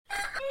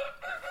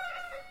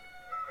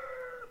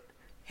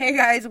Hey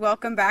guys,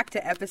 welcome back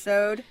to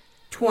episode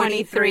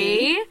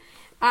 23.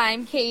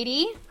 I'm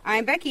Katie.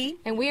 I'm Becky.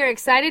 And we are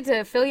excited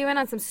to fill you in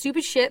on some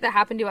stupid shit that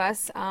happened to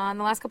us on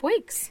the last couple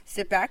weeks.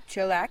 Sit back,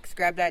 chillax,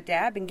 grab that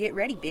dab, and get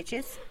ready,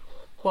 bitches.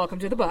 Welcome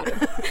to the bottom.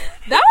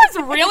 That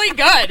was really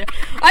good.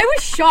 I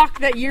was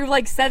shocked that you,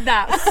 said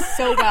that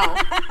so well.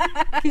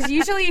 Because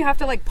usually you have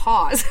to,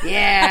 pause.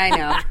 Yeah,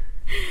 I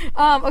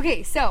know.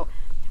 Okay, so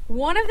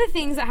one of the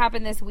things that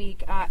happened this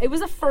week, it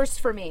was a first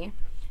for me.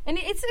 And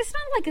it's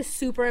not a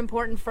super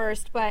important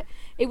first, but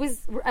it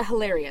was a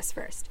hilarious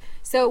first.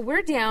 So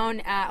we're down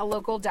at a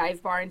local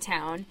dive bar in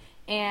town,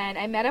 and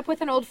I met up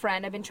with an old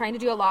friend. I've been trying to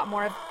do a lot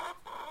more of...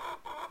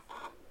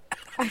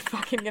 I'm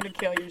fucking gonna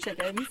kill you,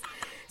 chickens.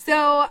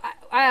 So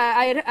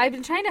I've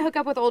been trying to hook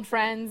up with old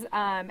friends,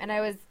 and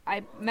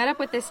I met up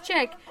with this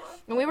chick,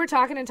 and we were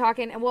talking, and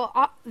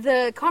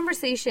the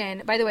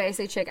conversation, by the way, I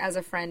say chick as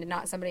a friend and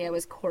not somebody I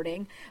was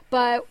courting,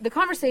 but the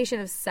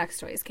conversation of sex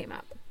toys came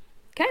up.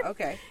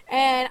 Okay.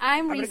 And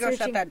I'm going to go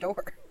shut that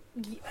door.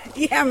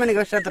 Yeah, I'm going to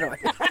go shut the door.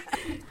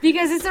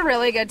 Because it's a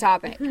really good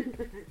topic.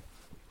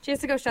 She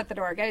has to go shut the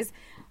door. Guys,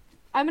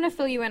 I'm going to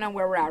fill you in on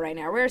where we're at right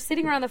now. We're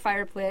sitting around the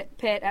fire pit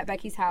at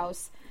Becky's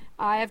house.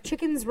 I have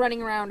chickens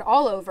running around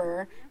all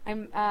over.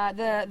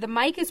 The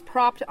mic is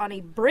propped on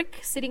a brick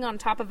sitting on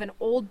top of an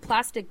old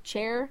plastic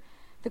chair.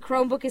 The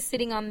Chromebook is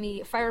sitting on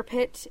the fire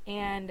pit,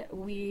 and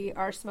we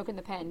are smoking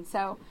the pen.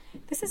 So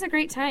this is a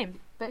great time.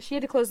 But she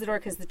had to close the door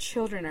because the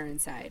children are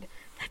inside.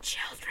 The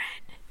children.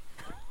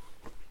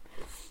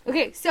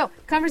 Okay, so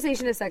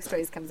conversation of sex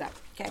toys comes up.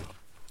 Okay.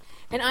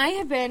 And I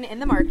have been in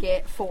the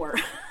market for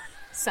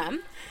some.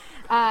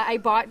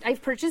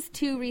 I've purchased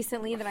 2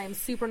 recently that I'm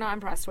super not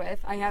impressed with.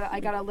 I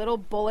got a little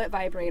bullet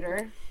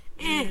vibrator.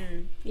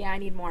 Yeah, I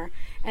need more.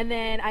 And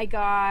then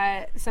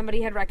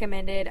somebody had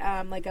recommended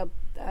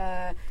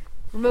a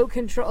remote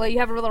control. You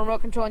have a little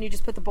remote control and you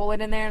just put the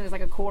bullet in there and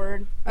there's a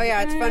cord. Oh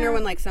yeah, it's funner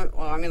when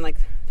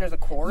there's a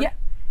cord.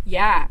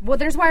 Yeah. Well,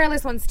 there's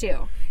wireless ones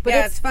too. But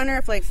yeah, it's funner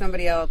if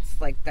somebody else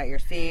that you're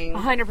seeing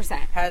 100%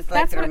 has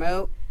the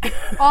remote.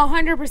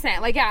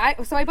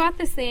 100%. So I bought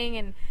this thing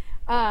and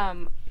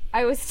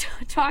I was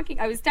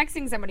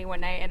texting somebody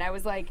one night and I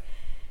was like,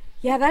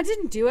 yeah, that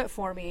didn't do it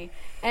for me.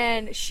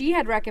 And she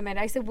had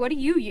recommended, I said, what do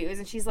you use?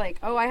 And she's like,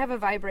 oh, I have a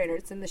vibrator.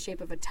 It's in the shape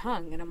of a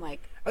tongue. And I'm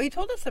like, oh, you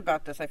told us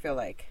about this, I feel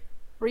like.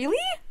 Really?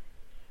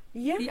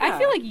 Yeah. I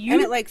feel like you...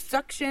 And it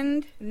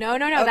suctioned? No.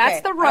 Okay.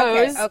 That's the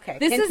rose. Okay.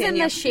 This Continue. is in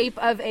the shape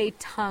of a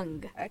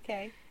tongue.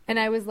 Okay. And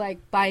I was like,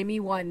 buy me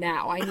one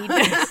now. I need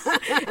this.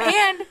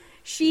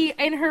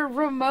 And her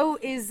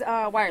remote is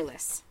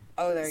wireless.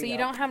 Oh, there you go. So you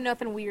don't have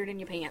nothing weird in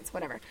your pants,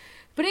 whatever.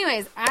 But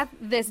anyways, at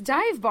this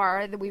dive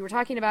bar that we were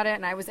talking about it,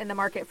 and I was in the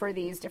market for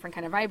these different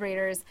kind of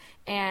vibrators,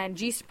 and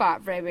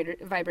G-spot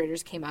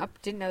vibrators came up.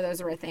 Didn't know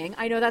those were a thing.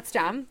 I know that's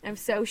dumb. I'm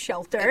so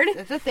sheltered.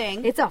 It's a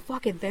thing. It's a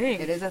fucking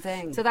thing. It is a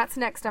thing. So that's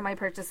next on my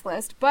purchase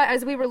list. But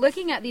as we were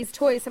looking at these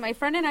toys, so my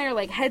friend and I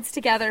are heads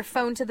together,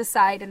 phone to the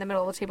side in the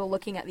middle of the table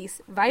looking at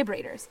these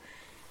vibrators.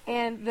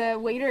 And the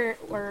waiter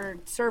or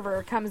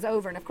server comes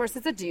over, and of course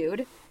it's a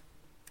dude.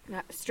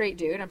 Not a straight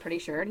dude, I'm pretty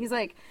sure. And he's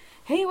like,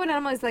 hey, what? And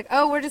I'm always like,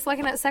 oh, we're just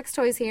looking at sex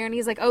toys here. And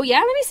he's like, oh, yeah,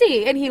 let me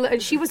see.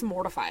 And she was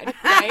mortified,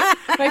 right?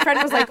 My friend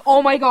was like,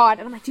 oh, my God.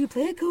 And I'm like, dude,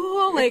 play it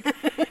cool.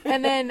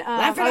 And then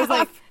I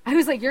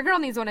was like, your girl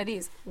needs one of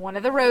these. One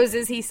of the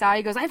roses he saw.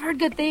 He goes, I've heard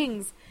good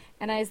things.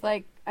 And I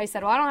said,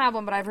 well, I don't have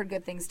one, but I've heard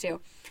good things,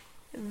 too.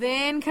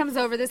 Then comes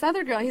over this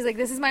other girl. He's like,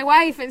 this is my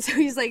wife. And so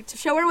he's like,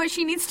 show her what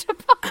she needs to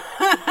buy.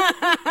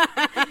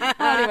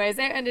 Anyways,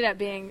 it ended up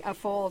being a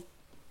full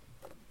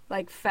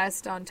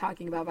fest on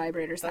talking about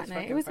vibrators that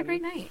night. It was a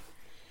great night.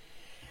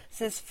 This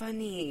is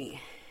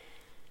funny.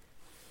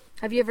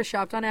 Have you ever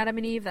shopped on Adam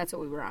and Eve? That's what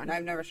we were on.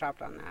 I've never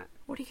shopped on that.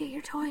 Where do you get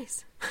your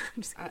toys?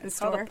 It's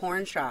called a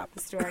porn shop.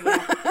 The store,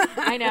 yeah.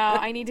 I know.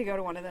 I need to go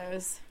to one of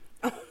those.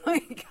 Oh my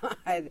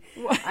God.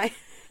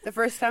 The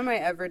first time I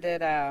ever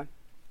did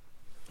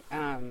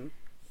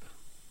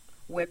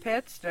whip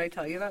hits, did I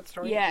tell you that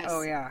story? Yes.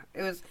 Oh yeah.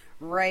 It was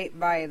right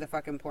by the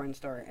fucking porn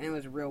store, and it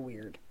was real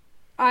weird.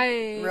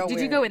 Did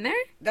you go in there?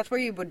 That's where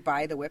you would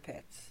buy the whip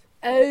hits.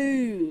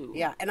 Oh.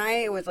 Yeah, and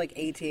I was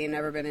 18,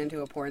 never been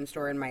into a porn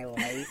store in my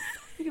life.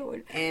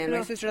 And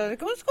my sister was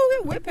like, let's go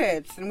get whip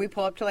hits. And we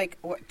pull up to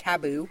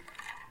Taboo.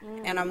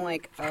 And I'm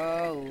like,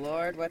 oh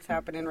Lord, what's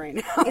happening right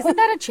now? Isn't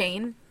that a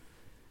chain?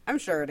 I'm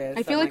sure it is.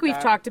 I feel like we've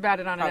talked about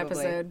it on an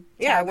episode.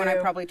 Yeah, Taboo. when I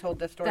probably told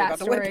this story about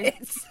the whip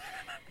hits.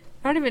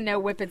 I don't even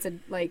know whippets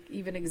had,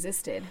 even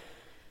existed.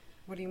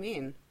 What do you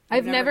mean?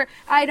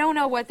 I don't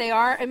know what they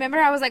are. I remember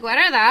I was like, what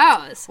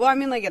are those? Well, I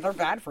mean, they're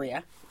bad for you.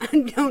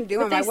 Don't do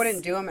them. I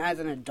wouldn't do them as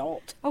an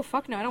adult. Oh,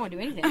 fuck no. I don't want to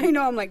do anything. I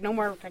know. I'm like, no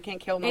more. I can't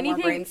kill more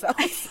brain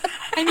cells.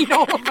 I need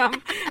all of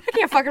them. I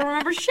can't fucking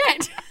remember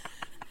shit.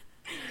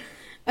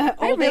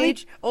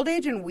 Old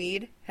age and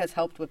weed has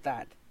helped with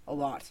that a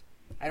lot.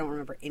 I don't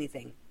remember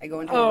anything. I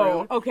go into a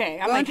room. Oh, okay.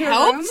 I'm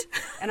helped? Room,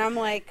 and I'm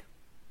like,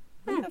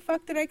 what the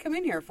fuck did I come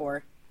in here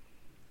for?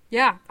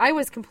 Yeah, I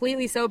was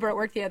completely sober at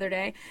work the other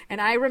day, and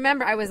I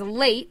remember I was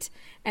late,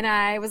 and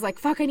I was like,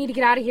 fuck, I need to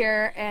get out of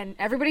here, and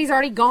everybody's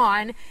already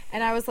gone,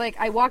 and I was like,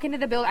 I walk into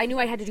the building, I knew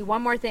I had to do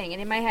one more thing,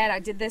 and in my head, I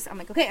did this, I'm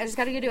like, okay, I just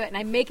gotta go do it, and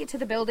I make it to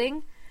the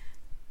building,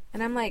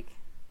 and I'm like,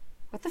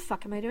 what the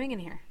fuck am I doing in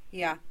here?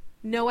 Yeah.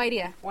 No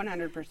idea.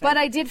 100%. But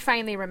I did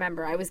finally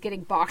remember, I was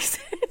getting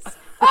boxes.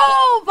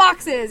 Oh,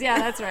 boxes! Yeah,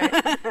 that's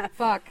right.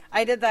 Fuck.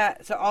 I did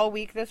that. So all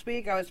week this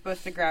week, I was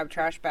supposed to grab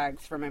trash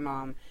bags for my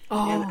mom.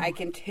 Oh. And I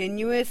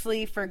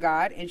continuously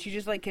forgot. And she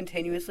just, like,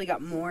 continuously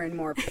got more and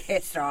more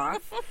pissed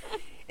off.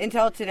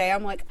 Until today,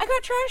 I'm like, I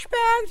got trash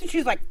bags. And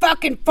she's like,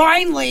 fucking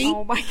finally.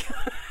 Oh, my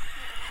God.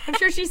 I'm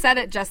sure she said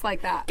it just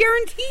like that.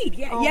 Guaranteed.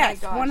 Yeah. Oh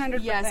yes. My gosh.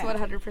 100%. Yes,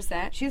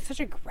 100%. She's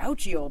such a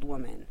grouchy old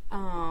woman.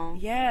 Oh.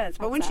 Yes.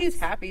 But when she's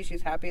happy,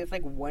 she's happy. It's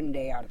like one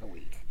day out of the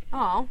week.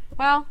 Oh.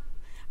 Well...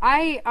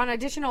 on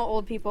additional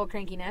old people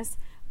crankiness,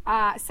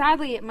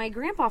 sadly, my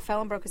grandpa fell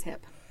and broke his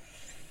hip.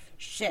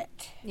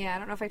 Shit. Yeah, I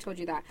don't know if I told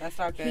you that. That's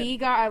not good. He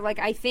got,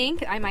 I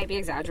think, I might be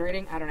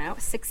exaggerating, I don't know, a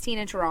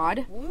 16-inch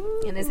rod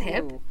in his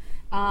hip.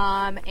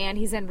 And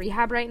he's in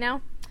rehab right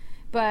now.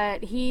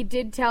 But he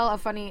did tell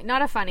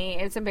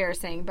it's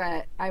embarrassing,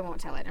 but I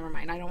won't tell it. Never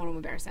mind. I don't want to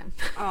embarrass him.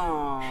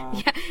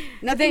 Aww. Yeah.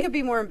 Nothing could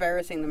be more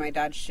embarrassing than my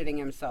dad shitting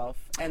himself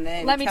and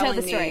then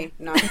telling me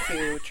not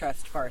to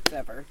trust farts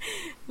ever.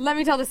 Let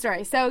me tell the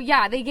story. So,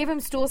 yeah, they gave him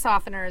stool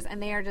softeners,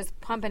 and they are just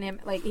pumping him.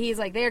 Like, he's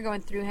like, they are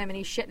going through him, and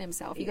he's shitting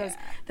himself. He goes,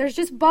 there's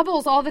just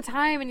bubbles all the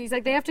time. And he's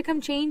like, they have to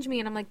come change me.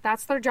 And I'm like,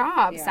 that's their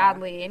job,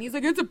 sadly. And he's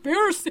like, it's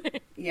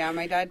embarrassing. Yeah,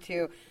 my dad,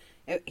 too.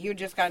 He had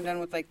just gotten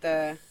done with, like,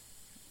 the...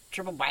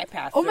 triple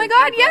bypass. Oh my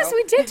God, yes,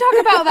 we did talk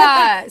about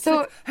that.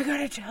 So I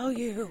gotta tell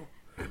you,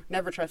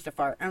 never trust a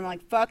fart. And I'm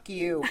like, fuck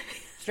you.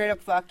 Straight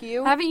up fuck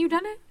you. Haven't you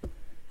done it?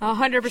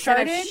 100%.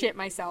 I've shit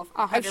myself.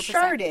 100%. I've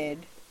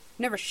sharted.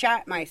 Never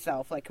shat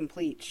myself, like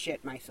complete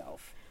shit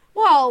myself.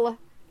 Well,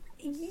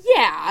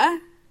 yeah.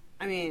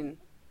 I mean,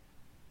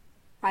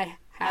 I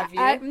have.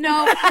 You?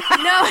 No.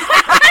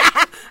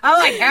 I'm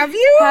like, have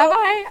you? Have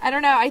I? I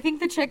don't know. I think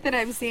the chick that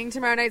I'm seeing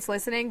tomorrow night's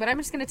listening, but I'm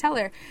just going to tell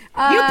her.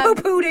 You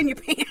poo-pooed in your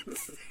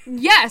pants.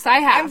 Yes, I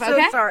have. I'm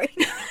so sorry.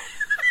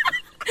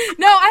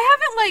 No, I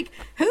haven't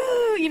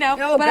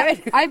Oh,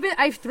 but good.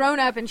 I've thrown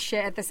up and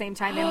shit at the same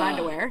time in my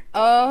underwear.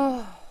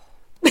 Oh.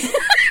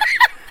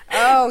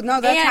 Oh, no,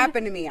 that's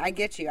happened to me. I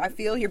get you. I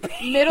feel your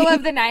pain. Middle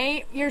of the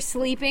night, you're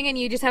sleeping and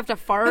you just have to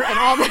fart and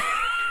all the...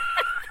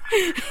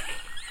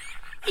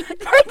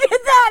 I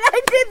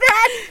did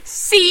that.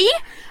 See?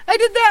 I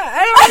did that.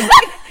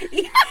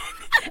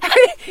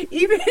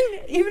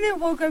 Even it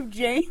woke up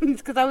James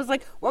because I was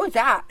like, what was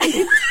that?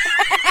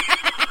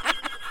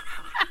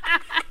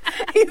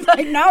 He's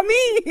like, not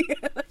me.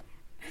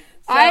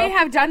 So, I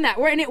have done that,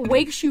 and it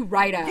wakes you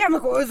right up. Yeah, I'm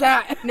like, what was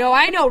that? No,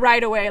 I know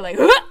right away, like,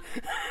 huh?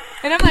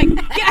 And I'm like,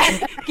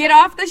 get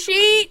off the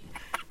sheet,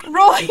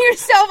 roll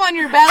yourself on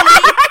your belly,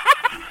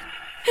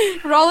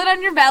 roll it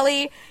on your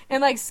belly,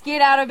 and like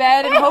skid out of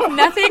bed and hope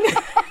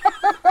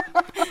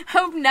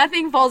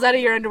nothing falls out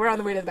of your underwear on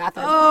the way to the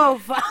bathroom. Oh,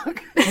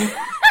 fuck.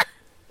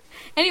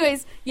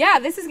 Anyways, yeah,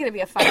 this is gonna be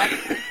a fun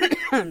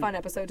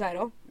episode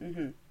title.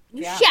 Mm-hmm.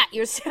 You shat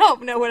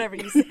yourself. No, whatever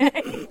you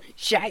say.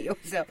 Shat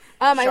yourself.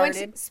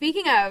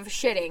 Speaking of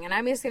shitting, and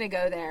I'm just going to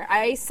go there.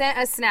 I sent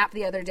a snap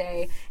the other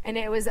day, and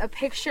it was a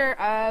picture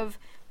of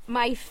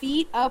my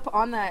feet up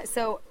on the...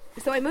 So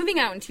I'm moving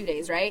out in 2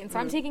 days, right? And so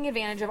I'm taking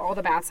advantage of all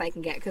the baths I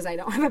can get because I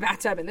don't have a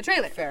bathtub in the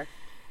trailer. Fair.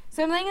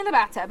 So I'm laying in the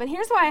bathtub, and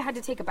here's why I had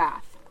to take a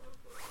bath.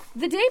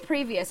 The day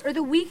previous, or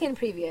the weekend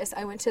previous,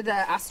 I went to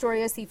the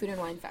Astoria Seafood and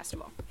Wine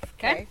Festival.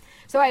 Okay?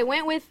 So I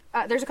went with...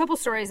 there's a couple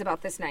stories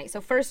about this night.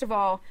 So first of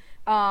all...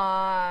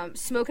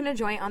 smoking a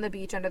joint on the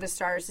beach under the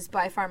stars is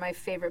by far my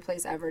favorite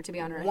place ever to be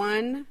on earth.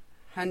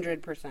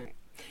 100%.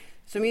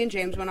 So me and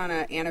James went on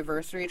an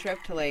anniversary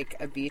trip to like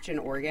a beach in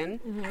Oregon,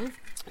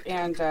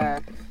 and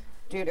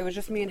dude, it was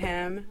just me and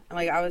him.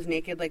 Like I was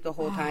naked like the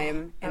whole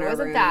time. I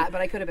wasn't that, but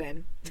I could have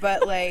been.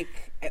 But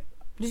like,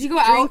 did you go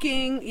out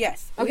drinking?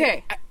 Yes.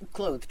 Okay.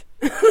 Clothed.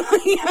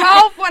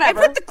 Well,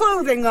 whatever. I put the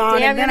clothing on,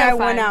 Damn, and then I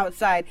went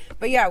outside.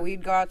 But yeah,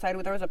 we'd go outside.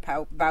 There was a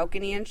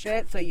balcony and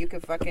shit, so you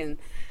could fucking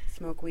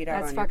smoke weed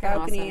out on your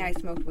balcony. Awesome.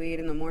 I smoked weed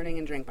in the morning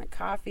and drank my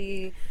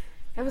coffee.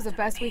 That was the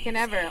best weekend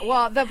ever.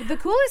 Well, the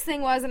coolest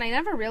thing was, and I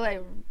never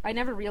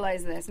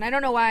realized this, and I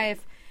don't know why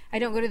if I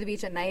don't go to the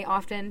beach at night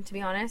often, to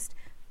be honest.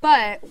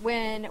 But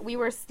when we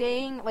were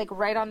staying like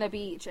right on the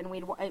beach, and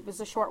it was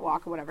a short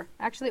walk or whatever.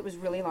 Actually, it was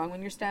really long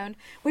when you're stoned.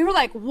 We were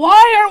like,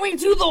 why aren't we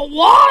to the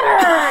water?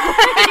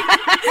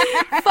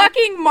 Like,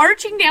 fucking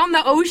marching down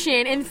the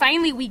ocean, and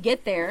finally we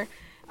get there.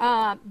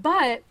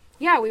 But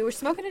yeah, we were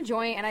smoking a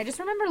joint, and I just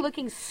remember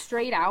looking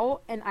straight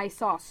out, and I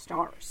saw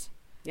stars.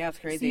 Yeah, it's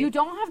crazy. So you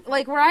don't have,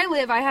 like, where I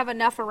live, I have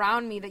enough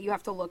around me that you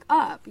have to look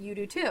up. You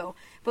do, too.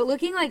 But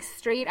looking, like,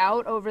 straight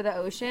out over the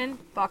ocean,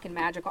 fucking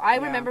magical. I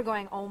remember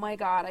going, oh, my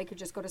God, I could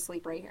just go to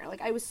sleep right here.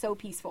 Like, I was so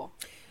peaceful.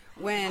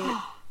 When me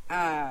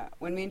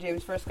and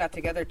James first got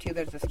together, too,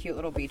 there's this cute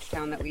little beach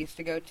town that we used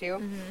to go to.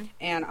 Mm-hmm.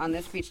 And on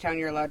this beach town,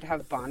 you're allowed to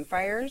have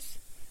bonfires.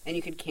 and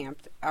you could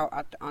camp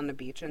out on the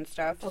beach and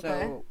stuff. Okay.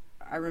 So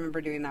I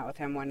remember doing that with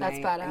him one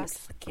night. That's badass. And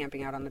just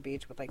camping out on the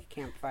beach with like a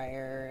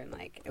campfire, and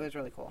like it was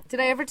really cool. Did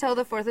I ever tell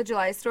the 4th of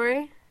July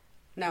story?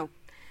 No.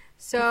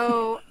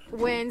 So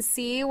when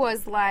C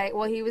was like,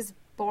 well, he was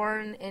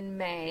born in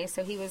May,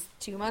 so he was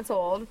 2 months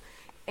old,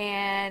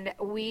 and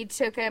we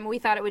took him. We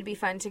thought it would be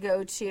fun to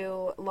go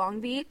to Long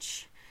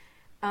Beach.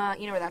 You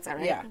know where that's at,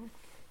 right? Yeah.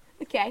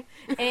 Okay.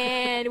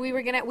 And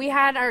we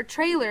had our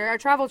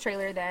travel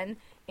trailer then,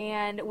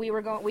 and we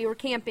were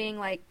camping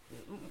like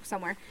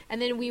somewhere,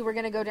 and then we were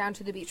gonna go down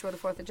to the beach for the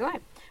 4th of July.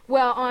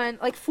 Well, on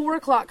like 4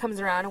 o'clock comes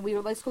around, and we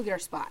were, let's go get our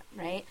spot,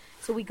 right?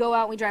 So we go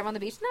out, we drive on the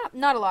beach.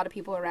 Not a lot of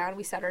people around.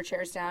 We set our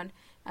chairs down,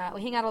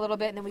 we hang out a little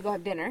bit, and then we go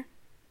have dinner,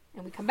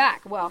 and we come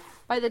back. Well,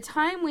 by the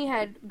time we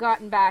had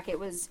gotten back, it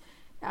was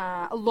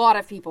a lot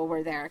of people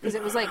were there because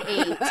it was like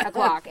 8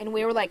 o'clock, and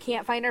we were like,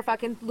 can't find our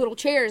fucking little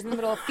chairs in the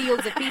middle of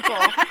fields of people.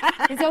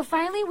 And so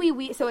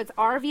finally so it's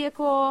our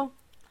vehicle,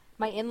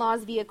 my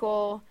in-laws'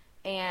 vehicle,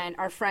 and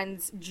our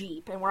friend's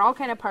Jeep, and we're all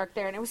kind of parked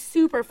there, and it was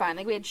super fun.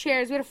 Like, we had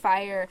chairs, we had a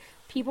fire,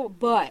 people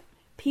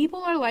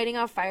are lighting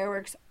off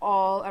fireworks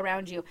all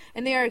around you,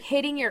 and they are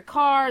hitting your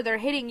car, they're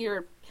hitting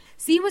your...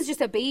 C was just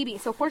a baby,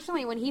 so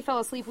fortunately when he fell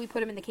asleep, we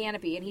put him in the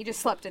canopy, and he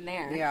just slept in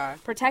there. Yeah.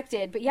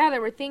 Protected. But yeah,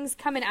 there were things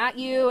coming at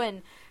you,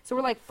 and so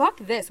we're like, fuck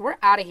this, we're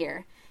out of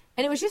here.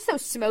 And it was just so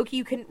smoky,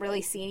 you couldn't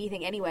really see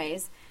anything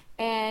anyways.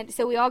 And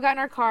so we all got in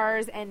our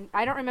cars, and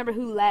I don't remember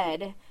who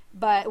led,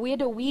 but we had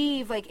to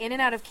weave, like, in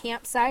and out of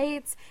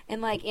campsites,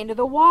 and, like, into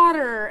the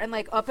water, and,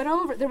 like, up and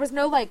over. There was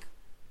no, like,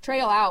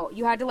 trail out.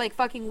 You had to, like,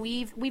 fucking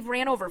weave. We've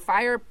ran over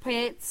fire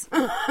pits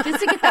just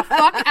to get the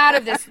fuck out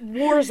of this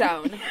war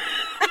zone.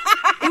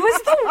 It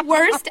was the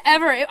worst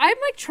ever. I'm,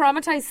 like,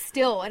 traumatized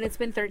still, and it's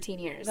been 13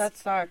 years. That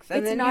sucks.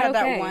 And then you had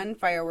that one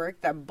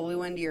firework that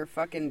blew into your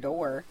fucking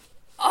door.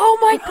 Oh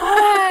my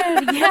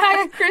god!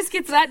 Yeah, Chris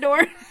gets that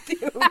door.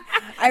 Dude,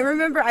 I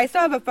remember. I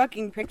still have a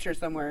fucking picture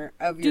somewhere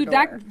of your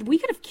door. Dude, we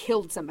could have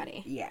killed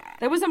somebody. Yeah.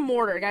 That was a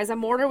mortar, guys. A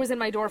mortar was in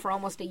my door for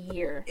almost a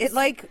year. It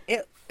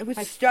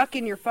was stuck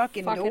in your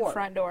fucking door.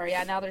 Front door.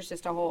 Yeah, now there's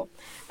just a hole.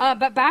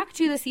 But back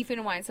to the seafood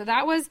and wine. So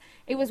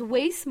it was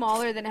way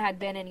smaller than it had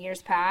been in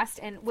years past,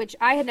 and which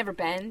I had never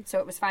been, so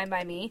it was fine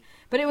by me.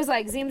 But it was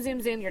like, zoom,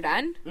 zoom, zoom, you're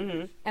done.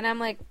 Mm-hmm. And I'm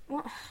like,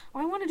 well,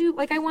 I want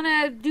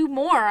to do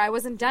more. I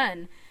wasn't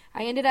done.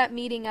 I ended up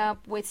meeting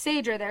up with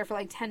Sadra there for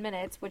like 10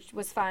 minutes, which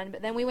was fun.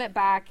 But then we went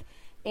back,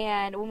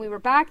 and when we were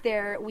back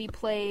there, we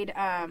played,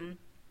 oh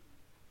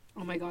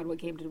my god, what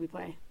game did we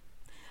play?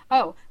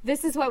 Oh,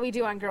 this is what we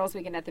do on Girls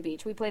Weekend at the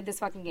beach. We played this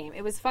fucking game.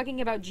 It was fucking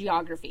about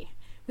geography.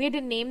 We had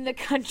to name the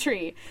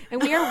country,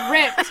 and we are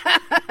ripped.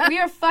 We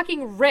are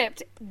fucking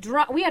ripped.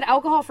 We had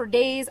alcohol for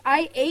days.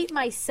 I ate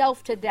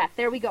myself to death.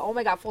 There we go. Oh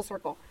my god, full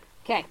circle.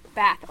 Okay,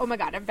 back. Oh my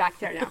god, I'm back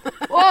there now.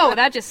 Whoa,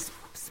 that just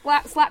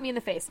slapped me in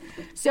the face.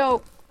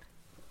 So...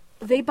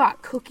 they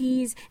bought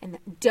cookies and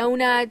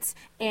donuts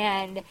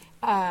and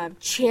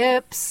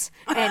chips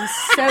and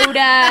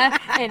soda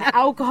and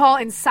alcohol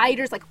and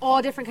ciders, like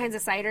all different kinds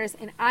of ciders.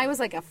 And I was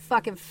like a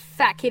fucking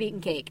fat kid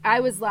eating cake. I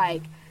was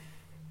like,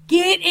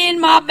 get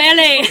in my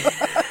belly.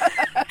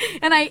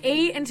 And I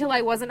ate until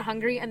I wasn't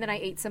hungry, and then I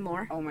ate some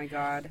more. Oh my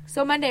god.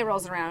 So Monday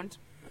rolls around.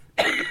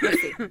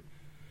 Let's see.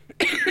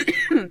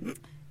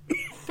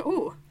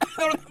 Ooh.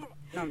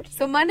 No,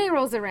 so Monday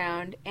rolls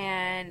around,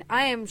 and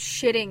I am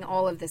shitting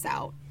all of this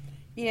out.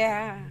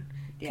 Yeah.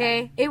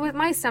 Okay?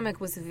 My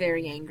stomach was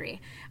very angry.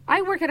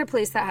 I work at a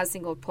place that has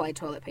single ply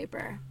toilet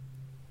paper.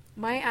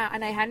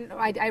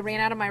 I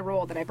ran out of my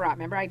roll that I brought.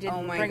 Remember, I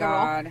didn't bring a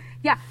roll.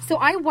 Yeah. So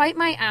I wiped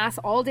my ass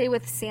all day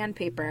with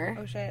sandpaper.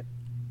 Oh shit.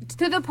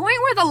 To the point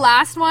where the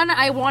last one,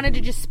 I wanted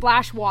to just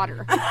splash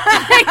water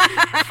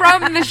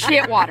from the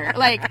shit water.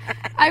 Like,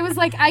 I was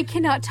like, I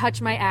cannot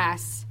touch my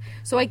ass.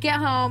 So I get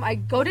home, I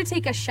go to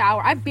take a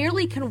shower. I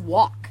barely can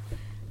walk.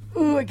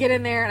 Ooh, I get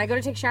in there, and I go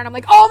to take a shower, and I'm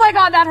like, oh my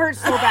god, that hurts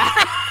so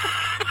bad.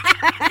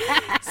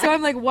 So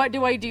I'm like, what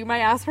do I do? My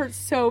ass hurts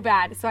so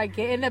bad. So I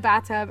get in the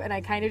bathtub, and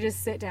I kind of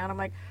just sit down. I'm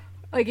like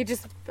it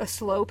just a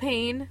slow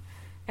pain.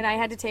 And I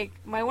had to take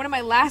one of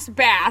my last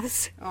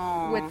baths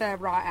with the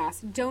raw ass.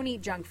 Don't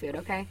eat junk food,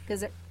 okay?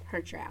 Because it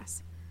hurts your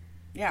ass.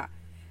 Yeah.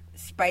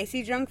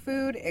 Spicy junk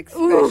food,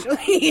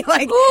 especially.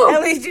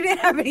 At least you didn't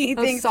have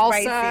anything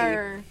salsa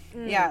spicy.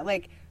 Yeah,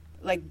 like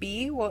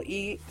B will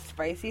eat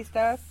spicy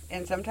stuff,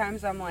 and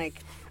sometimes I'm like,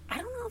 I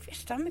don't know if your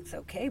stomach's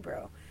okay,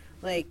 bro.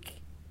 Like,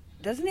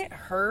 doesn't it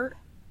hurt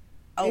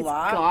a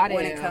lot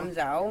when it comes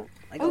out?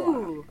 Like, a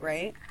lot,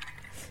 right?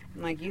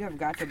 I'm like, you have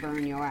got to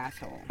burn your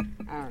asshole.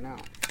 I don't know.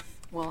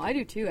 Well, I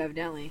do too,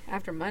 evidently.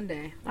 After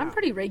Monday. I'm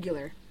pretty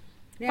regular.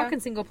 Yeah.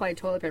 Fucking single-ply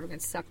toilet paper can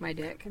suck my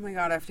dick. Oh my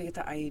god, I have to get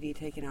the IUD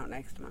taken out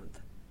next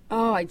month.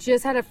 Oh, I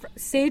just had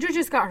Sadra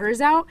just got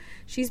hers out.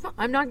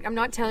 I'm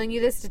not telling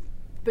you this,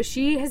 but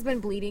she has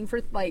been bleeding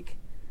for,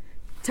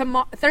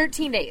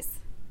 13 days.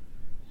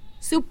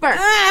 Super.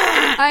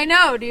 I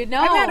know, dude.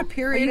 No. I've had a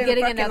period Are you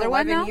getting in another 11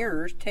 one now?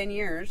 years, 10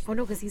 years. Oh,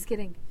 no, because he's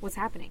getting... What's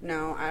happening?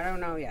 No, I don't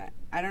know yet.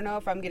 I don't know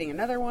if I'm getting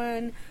another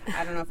one.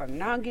 I don't know if I'm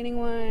not getting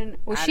one.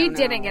 Well, she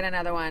didn't get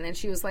another one, and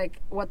she was like,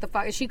 what the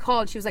fuck? She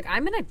called. She was like,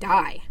 I'm going to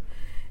die.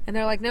 And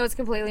they're like, no, it's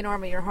completely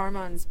normal. Your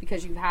hormones,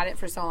 because you've had it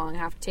for so long,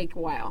 have to take a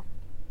while.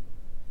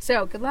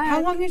 So, good luck.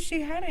 How long has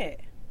she had it?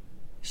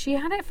 She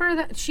had it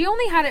for she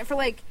only had it for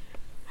like,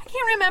 I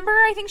can't remember.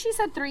 I think she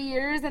said 3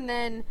 years, and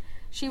then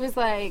she was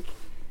like,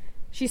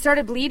 she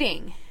started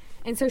bleeding.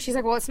 And so she's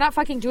like, well, it's not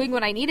fucking doing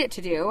what I need it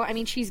to do. I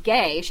mean, she's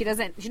gay. She's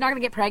not going to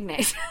get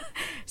pregnant.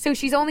 So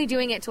she's only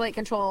doing it to like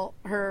control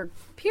her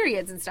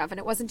periods and stuff, and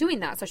it wasn't doing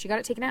that. So she got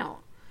it taken out.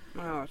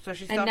 Oh, so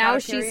she still had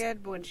a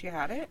period when she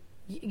had it?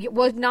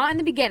 Well, not in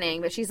the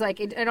beginning, but she's like,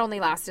 it only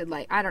lasted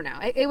like, I don't know.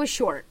 It was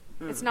short.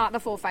 It's not the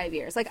full 5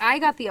 years. Like, I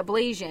got the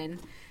ablation,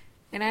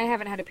 and I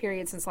haven't had a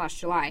period since last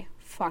July.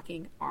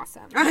 Fucking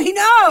awesome. I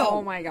know!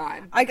 Oh, my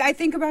God. I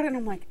think about it, and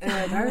I'm like, do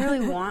I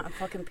really want a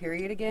fucking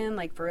period again?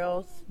 Like, for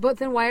reals? But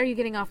then why are you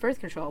getting off birth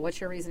control?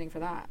 What's your reasoning for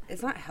that?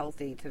 It's not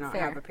healthy to not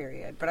Fair. have a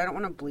period, but I don't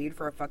want to bleed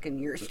for a fucking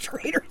year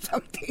straight or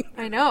something.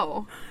 I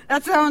know.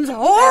 That sounds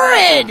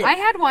horrid! I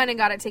had one and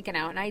got it taken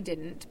out, and I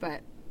didn't,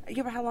 but...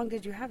 Yeah, but how long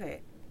did you have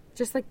it?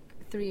 Just like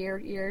 3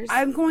 years.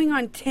 I'm going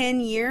on 10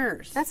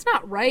 years. That's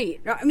not right.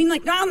 No, I mean,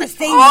 like, not on the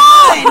same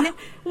one.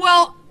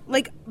 Well...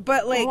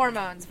 But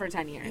hormones for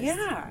 10 years.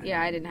 Yeah. Yeah,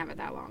 I didn't have it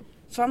that long.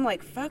 So I'm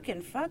like, fuck,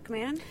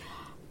 man.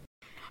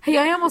 Hey,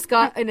 I almost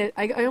got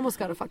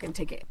a fucking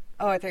ticket.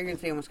 Oh, I thought you were going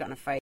to say almost got in a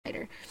fight. Yeah,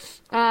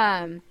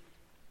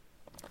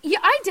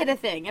 I did a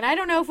thing, and I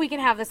don't know if we can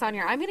have this on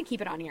here. I'm going to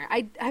keep it on here.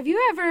 Have you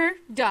ever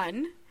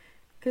done,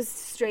 because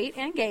straight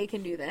and gay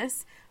can do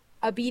this,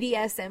 a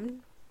BDSM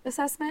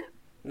assessment?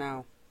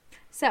 No.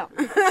 So,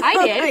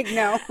 I did. Like,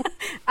 no.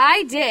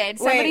 I did.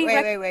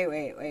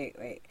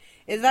 Wait.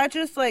 Is that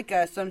just like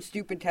some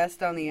stupid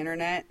test on the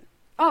internet?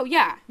 Oh,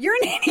 yeah. You're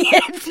an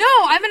idiot. No,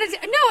 I'm going to...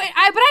 No,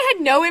 but I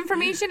had no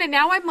information, and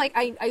now I'm like...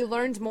 I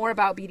learned more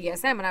about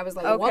BDSM, and I was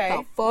like, what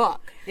the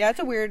fuck? Yeah, it's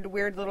a weird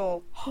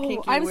little kinky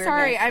I'm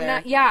sorry. I'm there.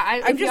 not...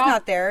 Yeah, I'm just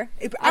not there.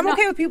 I'm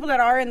okay with people that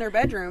are in their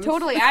bedrooms.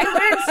 Totally. I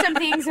learned some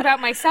things about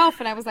myself,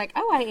 and I was like,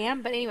 oh, I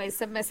am. But anyways,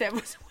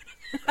 submissive.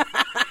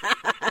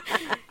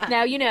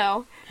 Now you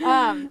know.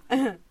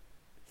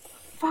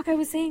 Fuck, I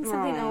was saying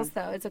something else,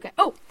 though. It's okay.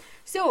 Oh,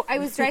 so I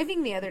was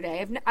driving the other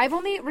day. I've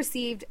only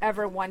received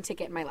ever one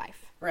ticket in my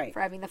life. Right.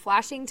 For having the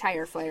flashing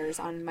tire flares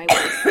on my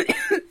waist.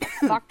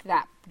 Fuck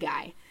that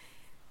guy.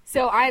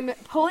 So I'm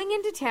pulling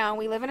into town.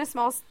 We live in a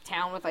small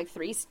town with like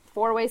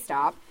 4-way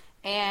stop.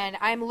 And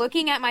I'm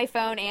looking at my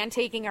phone and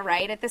taking a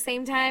right at the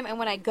same time. And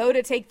when I go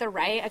to take the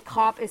right, a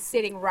cop is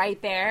sitting right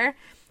there.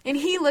 And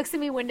he looks at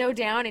me window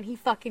down and he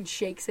fucking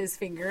shakes his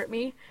finger at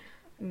me.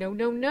 No.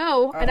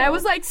 Uh-oh. And I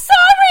was like, sorry!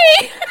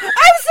 I'm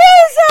so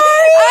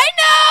sorry! I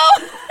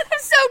know! I'm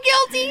so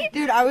guilty!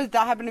 Dude,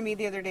 that happened to me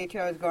the other day, too.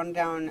 I was going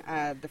down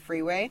the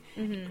freeway,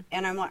 and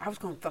I was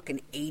going fucking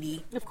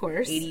 80. Of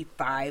course.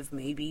 85,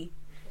 maybe.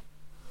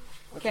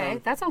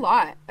 Okay, that's a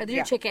lot.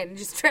 Your chicken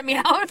just tripped me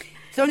out.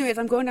 So anyways,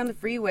 I'm going down the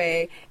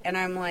freeway, and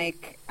I'm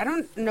like, I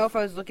don't know if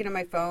I was looking at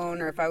my phone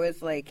or if I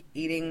was, like,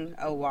 eating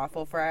a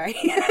waffle fry.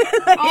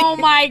 Oh,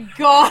 my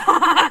God!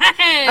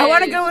 I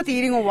want to go with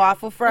eating a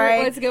waffle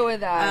fry. Let's go with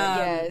that,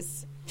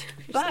 yes.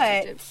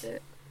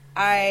 But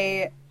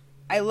I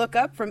look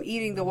up from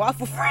eating the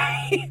waffle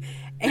fry,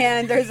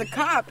 and there's a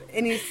cop,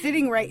 and he's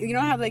sitting right... You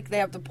know how, like, they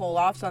have the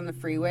pull-offs on the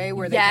freeway?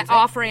 Where they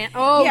off-ramp.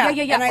 Oh, yeah.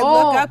 And I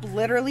look up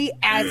literally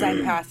as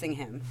I'm passing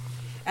him.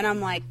 And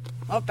I'm like,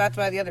 oh, that's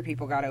why the other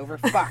people got over.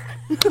 Fuck.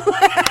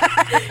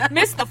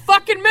 Missed the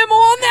fucking memo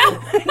on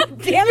that.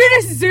 Damn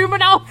You're just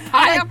zooming out.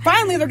 Like,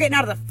 finally, they're getting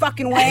out of the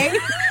fucking way.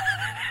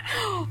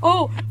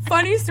 Oh,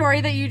 funny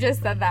story that you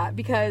just said that,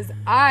 because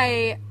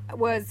I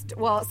was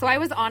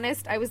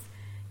honest. I was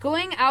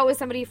going out with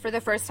somebody for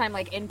the first time,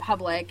 like, in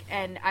public,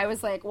 and I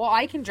was like, well,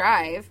 I can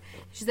drive.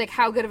 She's like,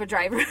 how good of a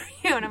driver are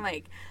you? And I'm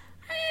like,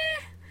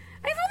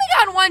 I've only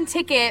gotten one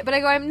ticket, but I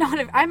go,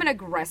 I'm an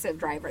aggressive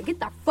driver. Get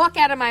the fuck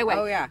out of my way.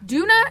 Oh, yeah.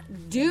 Do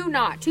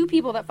not. Two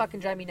people that fucking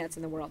drive me nuts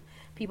in the world.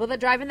 People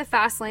that drive in the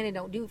fast lane and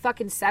don't do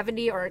fucking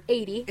 70 or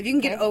 80. If you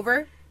can get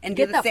over and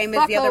do the same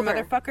as the other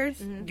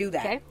motherfuckers, do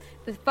that. Okay.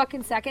 The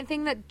fucking second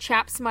thing that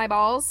chaps my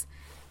balls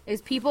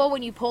is people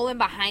when you pull in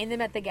behind them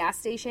at the gas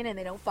station and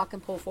they don't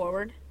fucking pull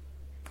forward.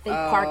 They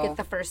park at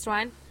the first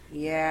one.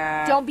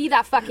 Yeah. Don't be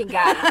that fucking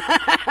guy.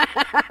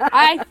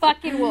 I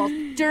fucking will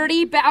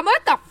dirty I'm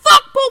what the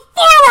fuck pull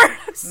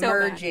forward. So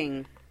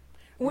Merging.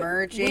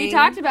 We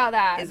talked about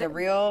that. Is a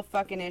real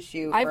fucking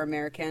issue for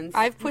Americans.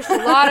 I've pushed a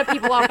lot of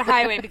people off the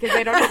highway because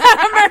they don't know how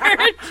to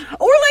merge.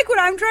 Or like when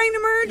I'm trying to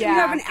merge, you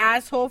have an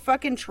asshole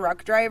fucking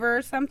truck driver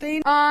or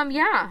something.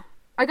 Yeah.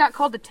 I got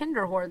called the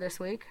Tinder whore this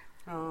week.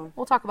 Oh.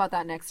 We'll talk about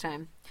that next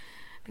time.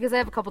 Because I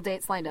have a couple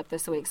dates lined up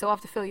this week, so I'll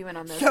have to fill you in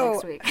on those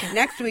next week.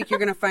 Next week you're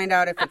going to find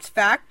out if it's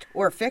fact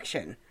or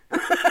fiction.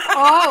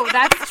 Oh,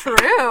 that's true.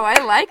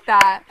 I like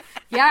that.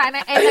 Yeah, and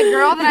the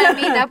girl that I'm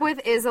meeting up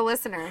with is a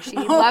listener. She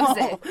loves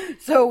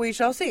it. So we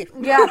shall see.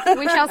 Yeah,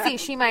 we shall see.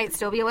 She might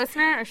still be a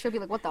listener, or she'll be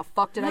like, what the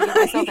fuck did I get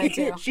myself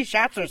into? She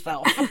shats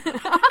herself.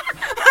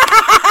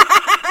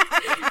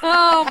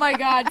 Oh, my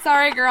God.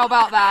 Sorry, girl,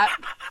 about that.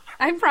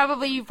 You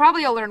probably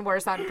will learn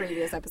worse on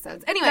previous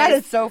episodes. Anyways. That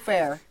is so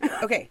fair.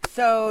 Okay,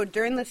 so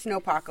during the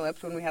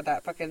snowpocalypse, when we had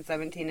that fucking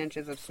 17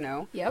 inches of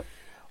snow. Yep.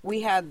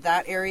 We had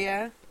that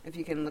area, if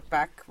you can look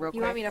back real quick.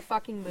 You want me to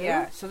fucking move?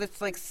 Yeah, so that's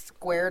like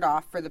squared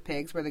off for the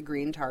pigs where the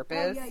green tarp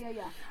is. Oh,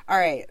 yeah. All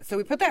right, so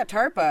we put that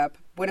tarp up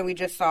when we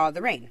just saw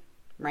the rain,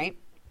 right?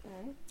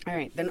 All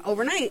right, then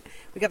overnight,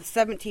 we got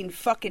 17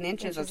 fucking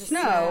inches of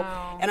snow,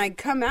 and I'd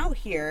come out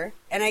here,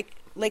 and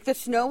the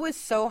snow was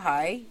so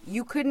high,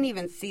 you couldn't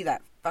even see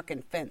that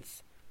fucking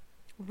fence.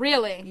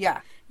 Really?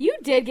 Yeah. You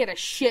did get a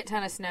shit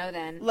ton of snow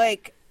then.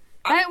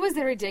 That was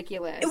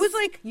ridiculous. It was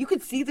like you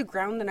could see the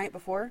ground the night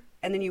before,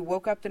 and then you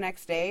woke up the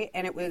next day,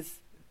 and it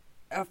was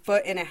 1.5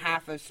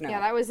 feet of snow. Yeah,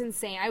 that was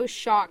insane. I was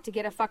shocked to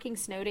get a fucking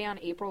snow day on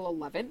April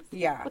 11th.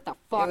 Yeah. What the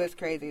fuck? It was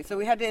crazy. So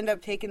we had to end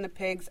up taking the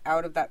pigs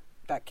out of that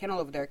kennel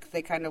over there because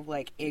they kind of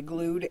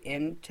iglooed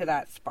into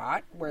that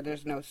spot where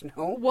there's no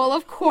snow. Well,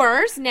 of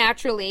course,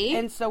 naturally.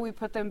 And so we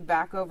put them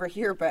back over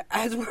here, but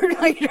as we're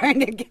trying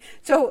to get...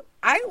 So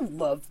I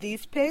love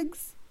these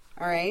pigs.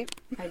 All right.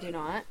 I do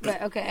not,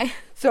 but okay.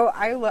 So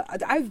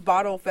I've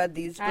bottle fed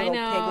these little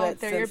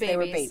piglets since they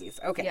were babies.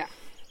 Okay. Yeah.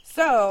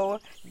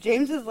 So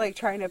James is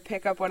trying to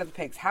pick up one of the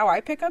pigs. How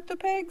I pick up the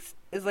pigs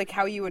is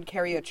how you would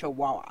carry a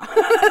chihuahua.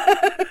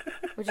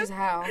 Which is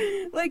how?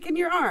 In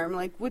your arm,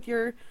 with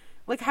your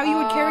how you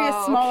would carry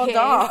a small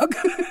dog.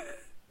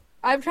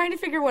 I'm trying to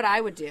figure what I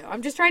would do.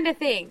 I'm just trying to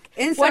think.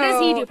 And what does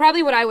he do?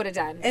 Probably what I would have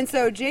done. And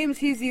so James,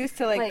 he's used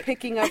to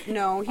picking up.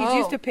 No, he's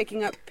used to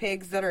picking up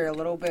pigs that are a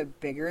little bit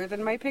bigger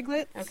than my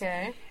piglets.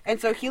 Okay. And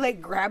so he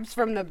grabs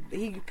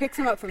he picks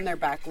them up from their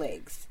back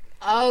legs.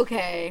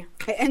 Okay.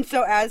 And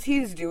so as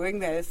he's doing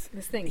this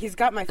he's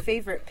got my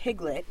favorite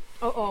piglet.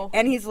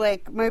 And he's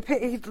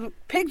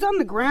pig's on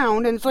the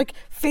ground, and it's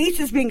face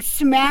is being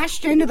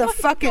smashed into the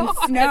fucking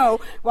snow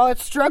while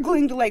it's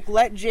struggling to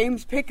let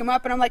James pick him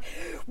up. And I'm like,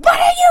 what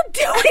are you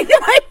doing to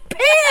my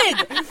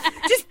pig?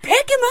 Just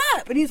pick him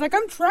up. And he's like,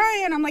 I'm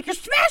trying. I'm like, you're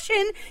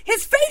smashing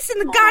his face in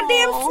the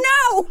goddamn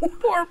snow.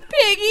 Poor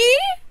piggy.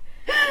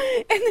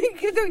 And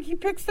then he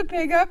picks the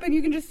pig up, and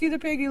you can just see the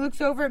pig. He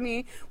looks over at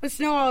me with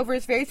snow all over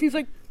his face. He's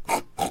like,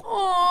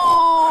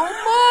 oh,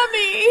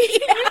 mommy.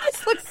 You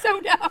just look so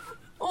dumb.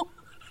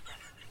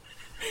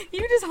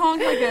 You just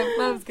honked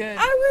that was good.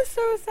 I was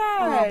so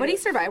sad. Oh, but he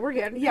survived. We're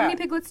good. Yeah. How many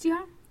piglets do you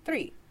have?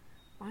 3.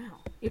 Wow.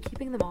 You're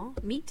keeping them all?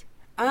 Meat?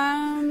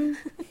 Well,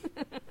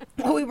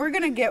 we were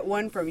going to get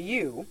one from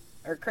you,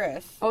 or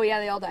Chris. Oh, yeah,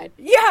 they all died.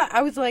 Yeah,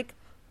 I was like,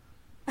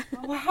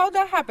 well, how'd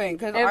that happen?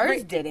 Because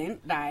ours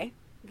didn't die.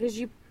 Because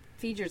you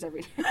feed yours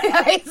every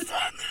day.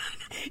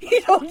 He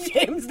told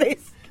James they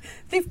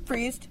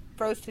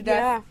froze to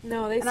death. Yeah,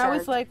 no, they starved. And I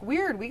was like,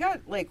 weird, we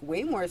got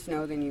way more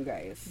snow than you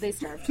guys. They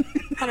starved.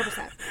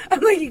 100%. I'm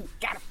like, you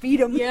gotta feed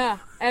them. Yeah,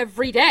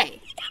 every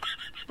day.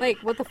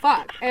 What the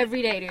fuck?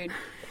 Every day, dude.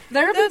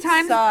 There'll be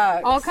times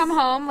I'll come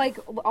home,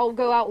 I'll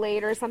go out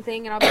late or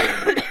something, and I'll be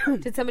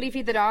like, did somebody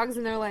feed the dogs?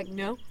 And they're like,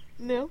 no.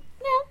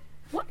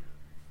 What?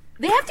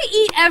 They have to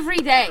eat every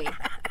day.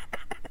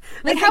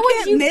 How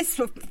would you miss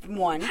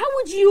one? How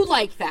would you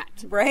like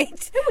that?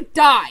 Right? I would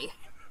die.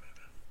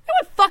 I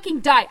would fucking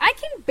die. I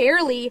can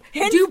barely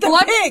do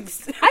blood.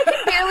 Pigs. I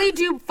can barely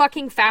do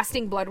fucking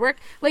fasting blood work.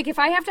 If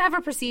I have to have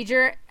a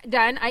procedure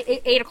done,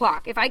 8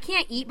 o'clock. If I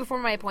can't eat before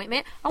my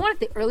appointment, I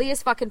want it the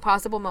earliest fucking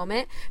possible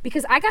moment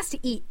because I got to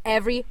eat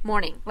every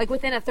morning.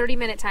 Within a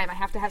 30-minute time, I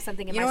have to have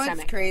something in my stomach. You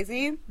know what's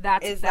crazy?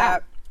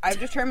 That I've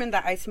determined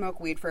that I smoke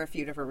weed for a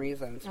few different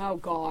reasons. Oh,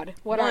 God.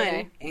 What are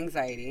they?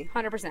 Anxiety.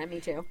 100%. Me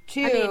too.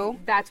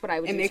 2, that's what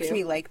I would do, it makes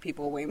me like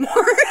people way more.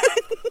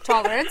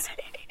 Tolerance.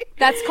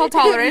 That's called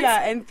tolerance.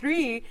 Yeah, and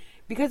 3,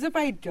 because if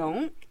I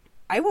don't,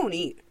 I won't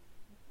eat.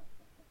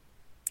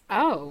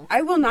 Oh.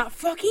 I will not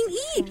fucking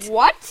eat.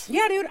 What?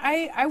 Yeah, dude,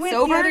 I went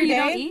sober, the other day. You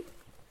don't eat?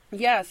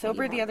 Yeah,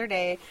 sober the other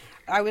day.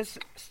 I was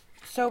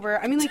sober.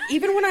 I mean,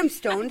 even when I'm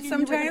stoned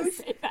sometimes.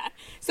 Say that.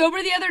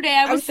 Sober the other day,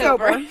 I was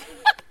sober.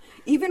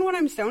 Even when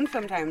I'm stoned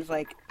sometimes,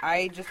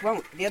 I just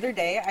won't. The other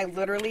day, I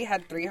literally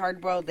had 3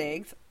 hard-boiled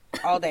eggs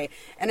all day.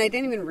 And I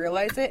didn't even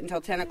realize it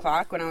until 10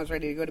 o'clock when I was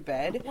ready to go to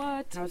bed.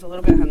 What? And I was a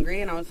little bit hungry,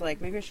 and I was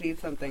like, maybe I should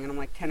eat something. And I'm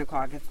like, 10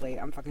 o'clock, it's late.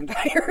 I'm fucking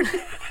tired.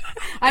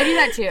 I do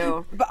that,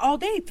 too. But all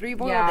day, 3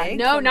 boiled eggs.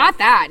 No, not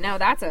that. No,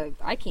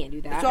 I can't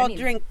do that. So I'll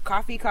drink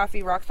coffee,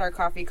 Rockstar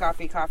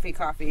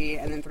coffee,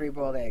 and then 3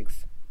 boiled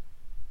eggs.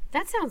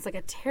 That sounds like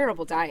a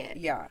terrible diet.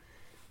 Yeah.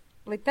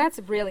 That's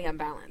really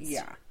unbalanced.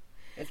 Yeah.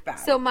 It's bad.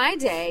 So my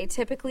day,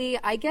 typically,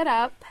 I get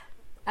up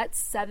at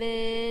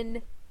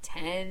 7,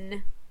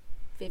 10,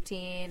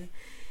 15,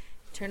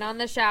 turn on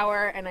the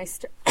shower, and I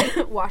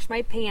wash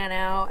my pan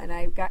out, and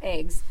I've got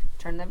eggs.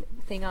 Turn the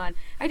thing on.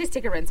 I just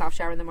take a rinse-off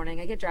shower in the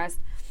morning. I get dressed.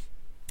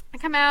 I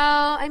come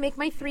out. I make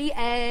my 3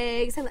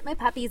 eggs. I let my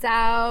puppies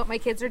out. My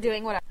kids are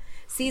doing whatever.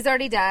 C's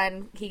already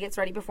done. He gets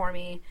ready before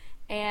me.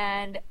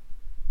 and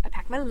I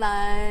pack my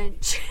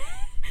lunch.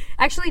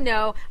 Actually,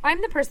 no.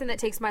 I'm the person that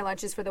takes my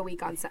lunches for the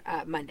week on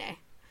Monday.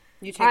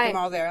 You take them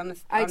all there on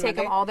I take Monday?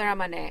 them all there on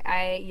Monday.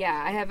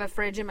 I have a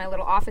fridge in my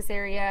little office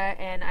area,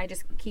 and I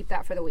just keep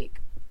that for the week.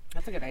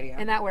 That's a good idea.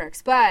 And that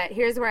works. But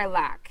here's where I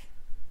lack.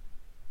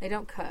 I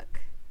don't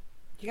cook.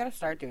 You gotta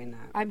start doing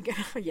that. I'm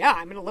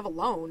gonna live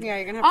alone. Yeah,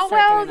 you're gonna have to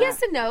start doing that.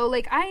 Yes and no.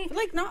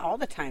 But not all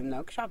the time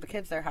though, because you have the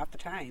kids there half the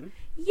time.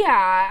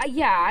 Yeah,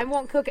 I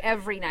won't cook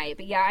every night,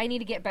 but yeah, I need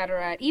to get better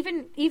at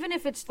even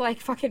if it's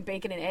like fucking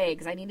bacon and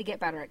eggs. I need to get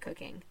better at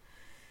cooking.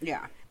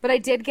 Yeah. But I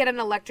did get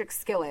an electric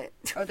skillet.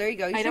 Oh, there you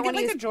go. You should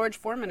get a George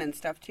Foreman and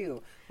stuff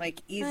too,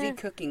 like easy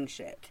cooking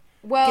shit.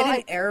 Well, get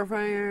an air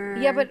fryer.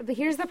 Yeah, but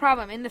here's the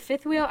problem. In the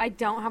fifth wheel, I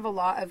don't have a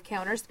lot of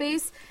counter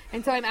space.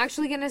 And so I'm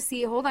actually going to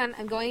see... Hold on.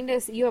 I'm going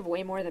to... You have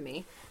way more than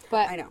me.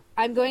 But I know.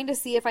 I'm going to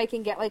see if I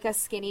can get, like, a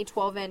skinny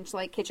 12-inch,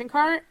 like, kitchen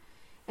cart.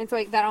 And so,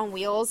 like, that on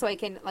wheels so I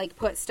can, like,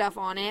 put stuff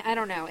on it. I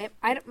don't know.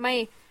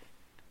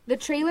 The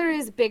trailer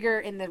is bigger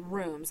in the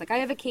rooms. Like, I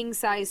have a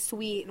king-size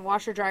suite and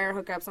washer-dryer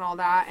hookups and all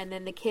that. And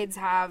then the kids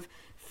have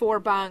 4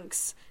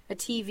 bunks, a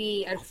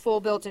TV, a full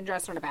built-in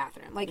dresser, and a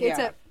bathroom. Like,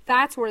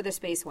 that's where the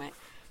space went.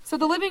 So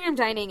the living room,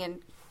 dining,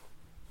 and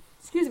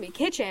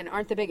kitchen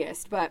aren't the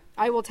biggest, but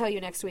I will tell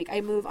you next week.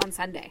 I move on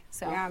Sunday,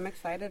 so yeah, I'm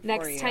excited.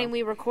 Next time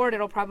we record,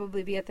 it'll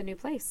probably be at the new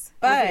place.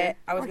 But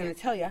I was going to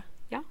tell you,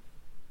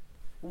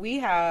 we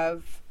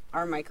have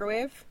our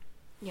microwave.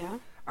 Yeah,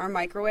 our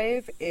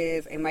microwave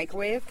is a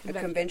microwave, a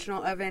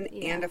conventional oven,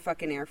 and a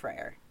fucking air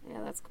fryer.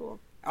 Yeah, that's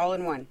cool. All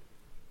in one.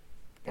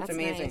 It's that's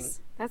amazing.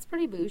 Nice. That's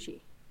pretty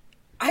bougie.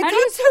 I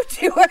thought so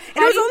too. It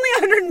was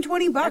only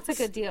 $120. That's a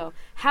good deal.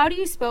 How do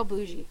you spell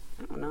bougie?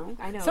 I don't know.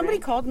 I know. Somebody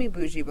called me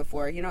bougie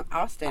before. You know,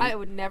 Austin. I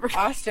would never.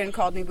 Austin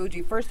called me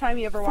bougie. First time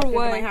he ever walked into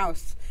my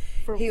house.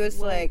 He was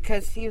like,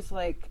 because he was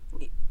like,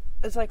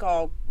 it's like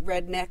all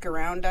redneck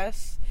around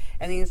us.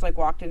 And he was like,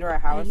 walked into our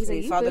house and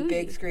he saw the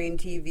big screen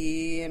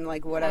TV and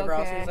like whatever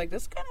else. He was like,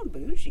 this is kind of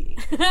bougie.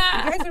 You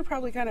guys are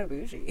probably kind of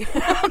bougie.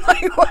 I'm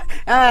like, what?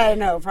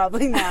 No,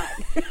 probably not.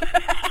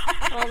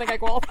 I don't think I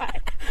qualify.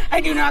 I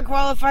do not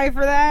qualify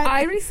for that.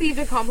 I received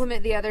a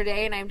compliment the other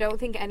day, and I don't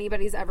think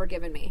anybody's ever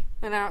given me.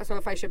 And I don't know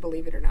if I should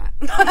believe it or not.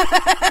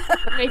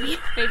 maybe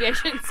I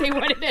shouldn't say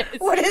what it is.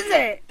 What is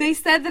it? They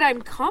said that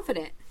I'm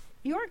confident.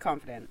 You are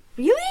confident.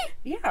 Really?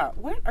 Yeah.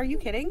 What? Are you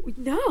kidding?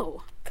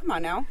 No. Come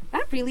on now.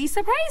 That really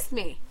surprised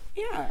me.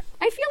 Yeah.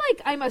 I feel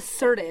like I'm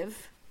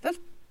assertive.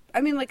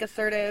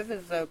 Assertive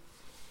is a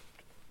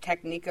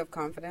technique of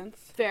confidence.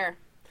 Fair.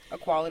 A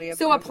quality of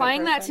So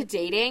applying that to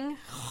dating...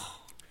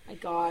 My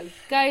God.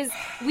 Guys,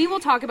 we will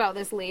talk about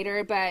this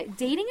later, but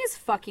dating is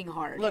fucking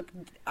hard. Look,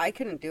 I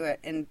couldn't do it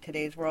in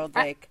today's world.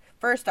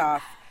 First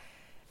off,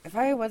 if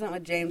I wasn't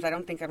with James, I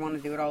don't think I'd want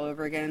to do it all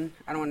over again.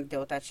 I don't want to deal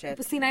with that shit.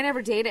 But see, I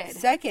never dated.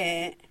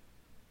 Second,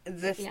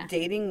 this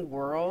dating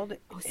world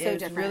is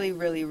different. really,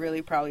 really,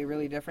 really, probably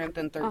really different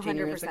than 13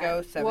 years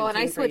ago, 17 Well, and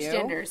I switched you.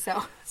 genders,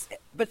 so...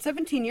 But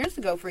 17 years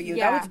ago for you,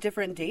 that was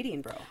different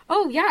dating, bro.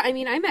 Oh, yeah. I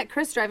mean, I met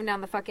Chris driving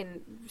down the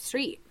fucking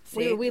street.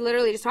 We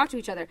literally just talked to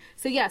each other.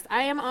 So, yes,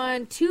 I am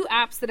on 2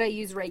 apps that I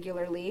use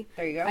regularly.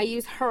 There you go. I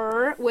use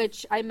Her,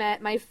 which I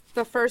met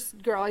the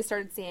first girl I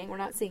started seeing. We're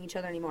not seeing each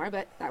other anymore,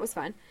 but that was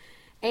fun.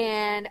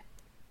 And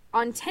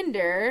on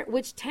Tinder,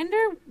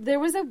 there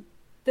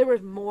were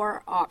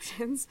more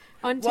options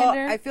on Tinder.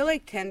 Well, I feel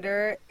like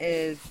Tinder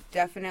is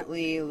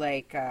definitely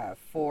like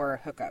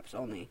for hookups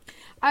only.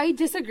 I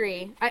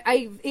disagree.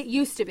 It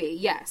used to be,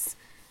 yes.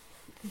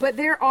 But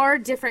there are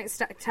different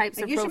types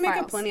of profiles. You should make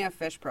a Plenty of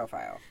Fish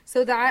profile.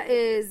 So that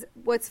is,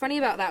 what's funny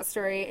about that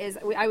story is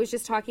I was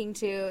just talking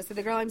to,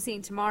 the girl I'm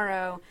seeing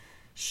tomorrow,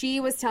 she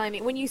was telling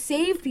me, when you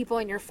save people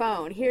in your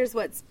phone, here's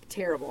what's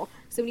terrible.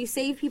 So when you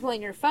save people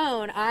in your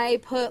phone, I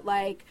put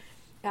like,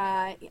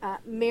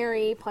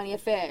 Mary Plenty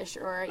of Fish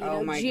or June God.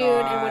 And what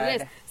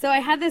it is. So I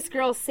had this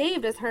girl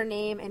saved as her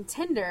name in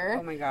Tinder.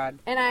 Oh my God.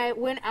 And I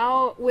went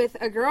out with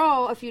a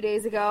girl a few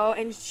days ago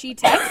and she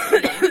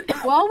texted me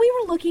while we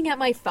were looking at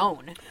my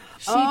phone.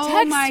 She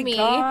texted me.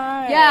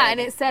 God. Yeah, and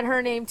it said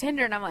her name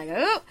Tinder and I'm like,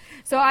 oh.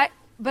 So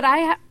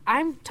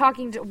I'm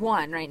talking to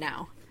one right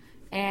now.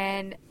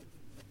 And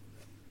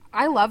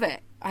I love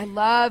it. I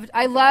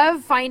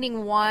love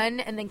finding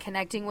one and then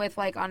connecting with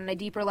like on a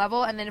deeper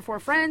level. And then if we're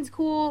friends,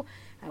 cool.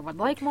 I would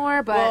like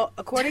more, but... Well,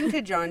 according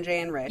to John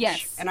Jay and Rich,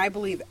 yes. And I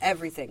believe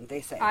everything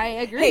they say. I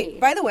agree. Hey,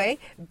 by the way,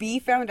 B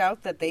found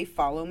out that they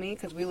follow me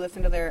because we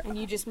listen to their... And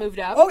you just moved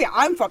up? Oh, yeah,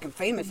 I'm fucking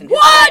famous in his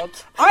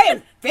world. I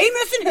am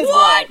famous in his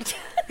world.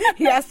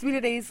 He asked me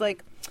today, he's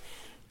like,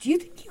 do you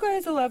think you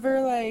guys will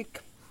ever,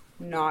 like,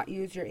 not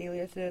use your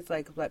aliases,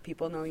 like, let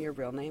people know your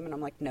real name? And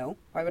I'm like, no.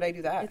 Why would I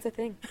do that? It's a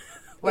thing.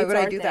 Why would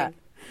I do that?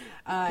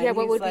 Yeah,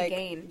 what would we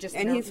gain? Just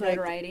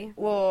notoriety? Like,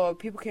 well,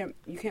 you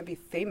can't be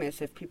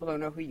famous if people don't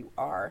know who you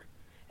are.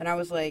 And I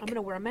was like, I'm going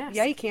to wear a mask.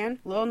 Yeah, you can.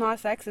 Lil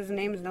Nas X's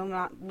name is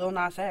Lil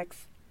Nas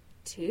X.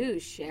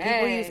 Touche.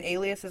 People use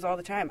aliases all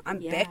the time. I'm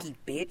Becky,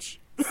 bitch.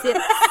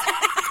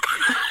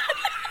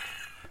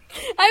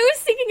 I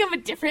was thinking of a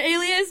different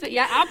alias, but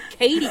yeah, I'm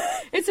Katie.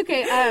 It's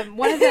okay.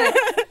 One of the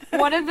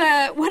one of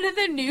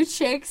the new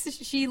chicks,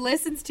 she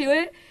listens to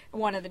it.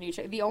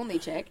 The only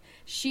chick,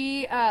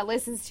 she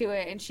listens to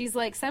it, and she's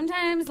like,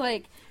 sometimes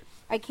like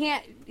I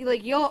can't,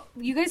 like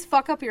you guys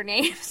fuck up your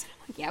names. I'm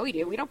like, yeah, we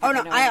do. We don't. Oh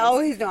no, I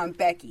always know I'm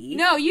Becky.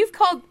 No, you've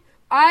called.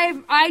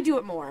 I do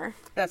it more.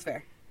 That's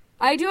fair.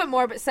 I do it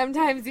more, but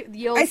sometimes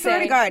you'll say... I swear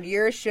to God,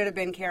 yours should have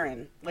been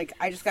Karen. Like,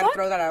 I just gotta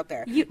throw that out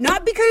there.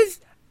 Not because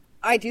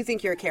I do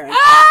think you're a Karen.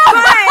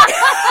 Oh!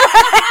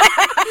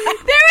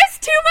 There is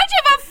too much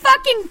of a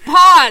fucking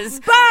pause.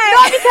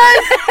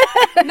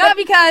 But... Not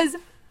because...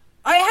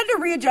 I had to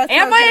readjust.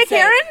 Am I a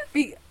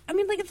Karen? I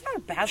mean, like, it's not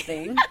a bad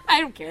thing.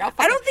 I don't care.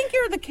 I don't think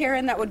you're the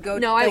Karen that would go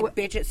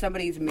bitch at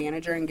somebody's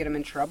manager and get him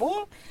in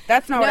trouble.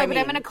 That's not what I mean. No,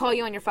 but I'm going to call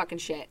you on your fucking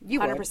shit.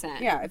 You 100%. Would.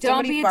 Yeah, if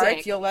don't somebody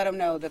farts, you'll let them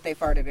know that they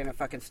farted and it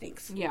fucking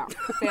stinks. Yeah,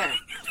 fair.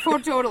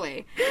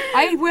 Totally.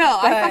 I will.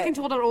 I fucking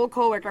told an old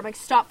coworker, I'm like,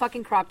 stop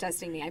fucking crop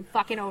dusting me. I'm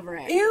fucking over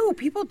it. Ew,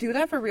 people do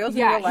that for reals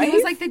in real life? Yeah, he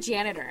was like the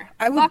janitor.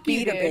 I would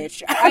beat a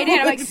bitch. I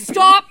did. I'm like,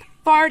 stop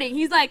farting.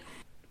 He's like...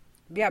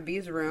 Yeah,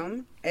 B's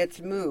room,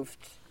 it's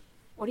moved.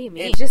 What do you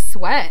mean? It's just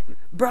sweat.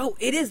 Bro,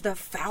 it is the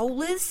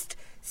foulest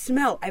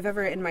smell I've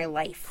ever in my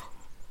life.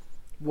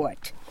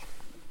 What?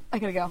 I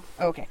gotta go.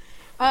 Okay.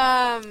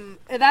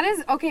 That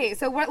is, okay,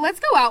 so let's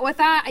go out with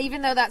that,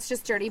 even though that's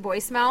just dirty boy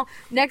smell.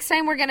 Next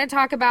time we're gonna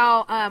talk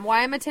about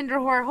why I'm a Tinder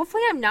whore.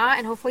 Hopefully I'm not,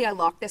 and hopefully I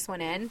lock this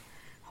one in.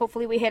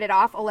 Hopefully we hit it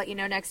off. I'll let you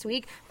know next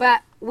week.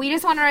 But we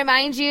just want to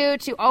remind you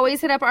to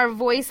always hit up our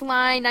voice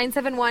line,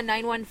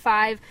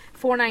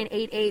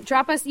 971-915-4988.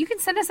 Drop us, you can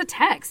send us a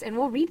text, and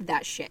we'll read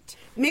that shit.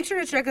 Make sure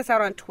to check us out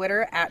on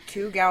Twitter at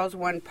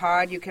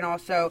 2gals1pod. You can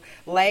also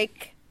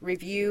like,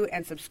 review,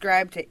 and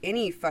subscribe to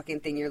any fucking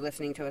thing you're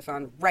listening to us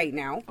on right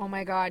now. Oh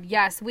my God,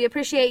 yes. We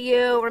appreciate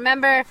you.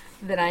 Remember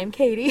that I'm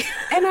Katie.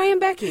 And I am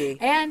Becky.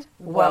 And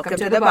welcome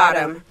to the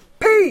bottom.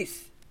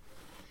 Peace!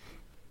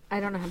 I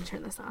don't know how to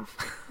turn this off.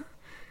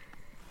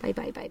 Bye.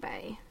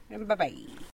 Bye-bye.